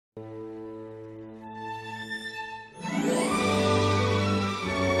I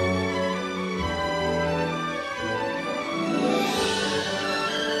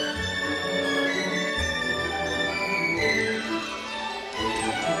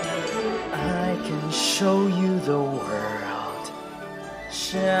can show you the world,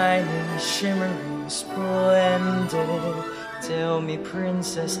 shining, shimmering, splendid. Tell me,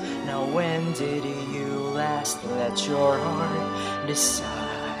 princess, now when did you last let your heart decide?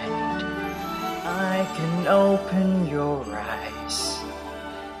 I can open your eyes,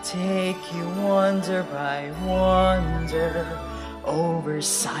 take you wonder by wonder, over,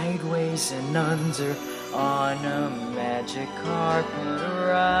 sideways, and under, on a magic carpet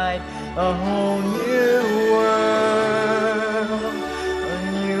ride. A whole new world,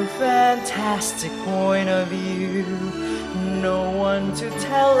 a new fantastic point of view. No one to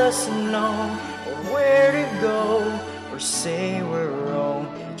tell us no, or where to go, or say we're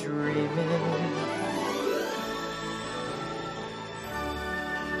only dreaming.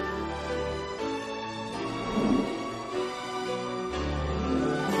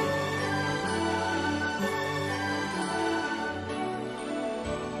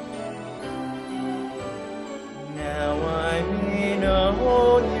 Now I'm in a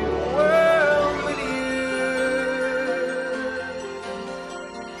whole new world with you.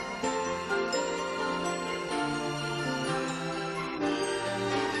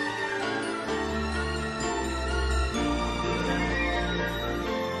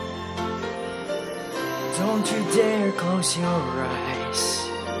 Don't you dare close your eyes.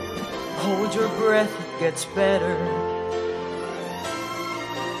 Hold your breath, it gets better.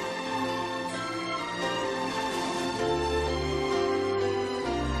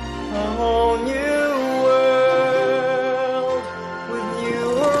 A whole new world with new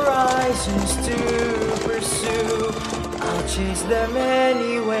horizons to pursue. I'll chase them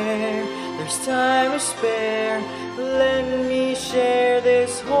anywhere, there's time to spare. Let me share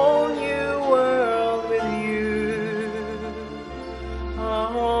this whole new world with you. A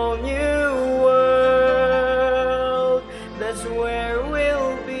whole new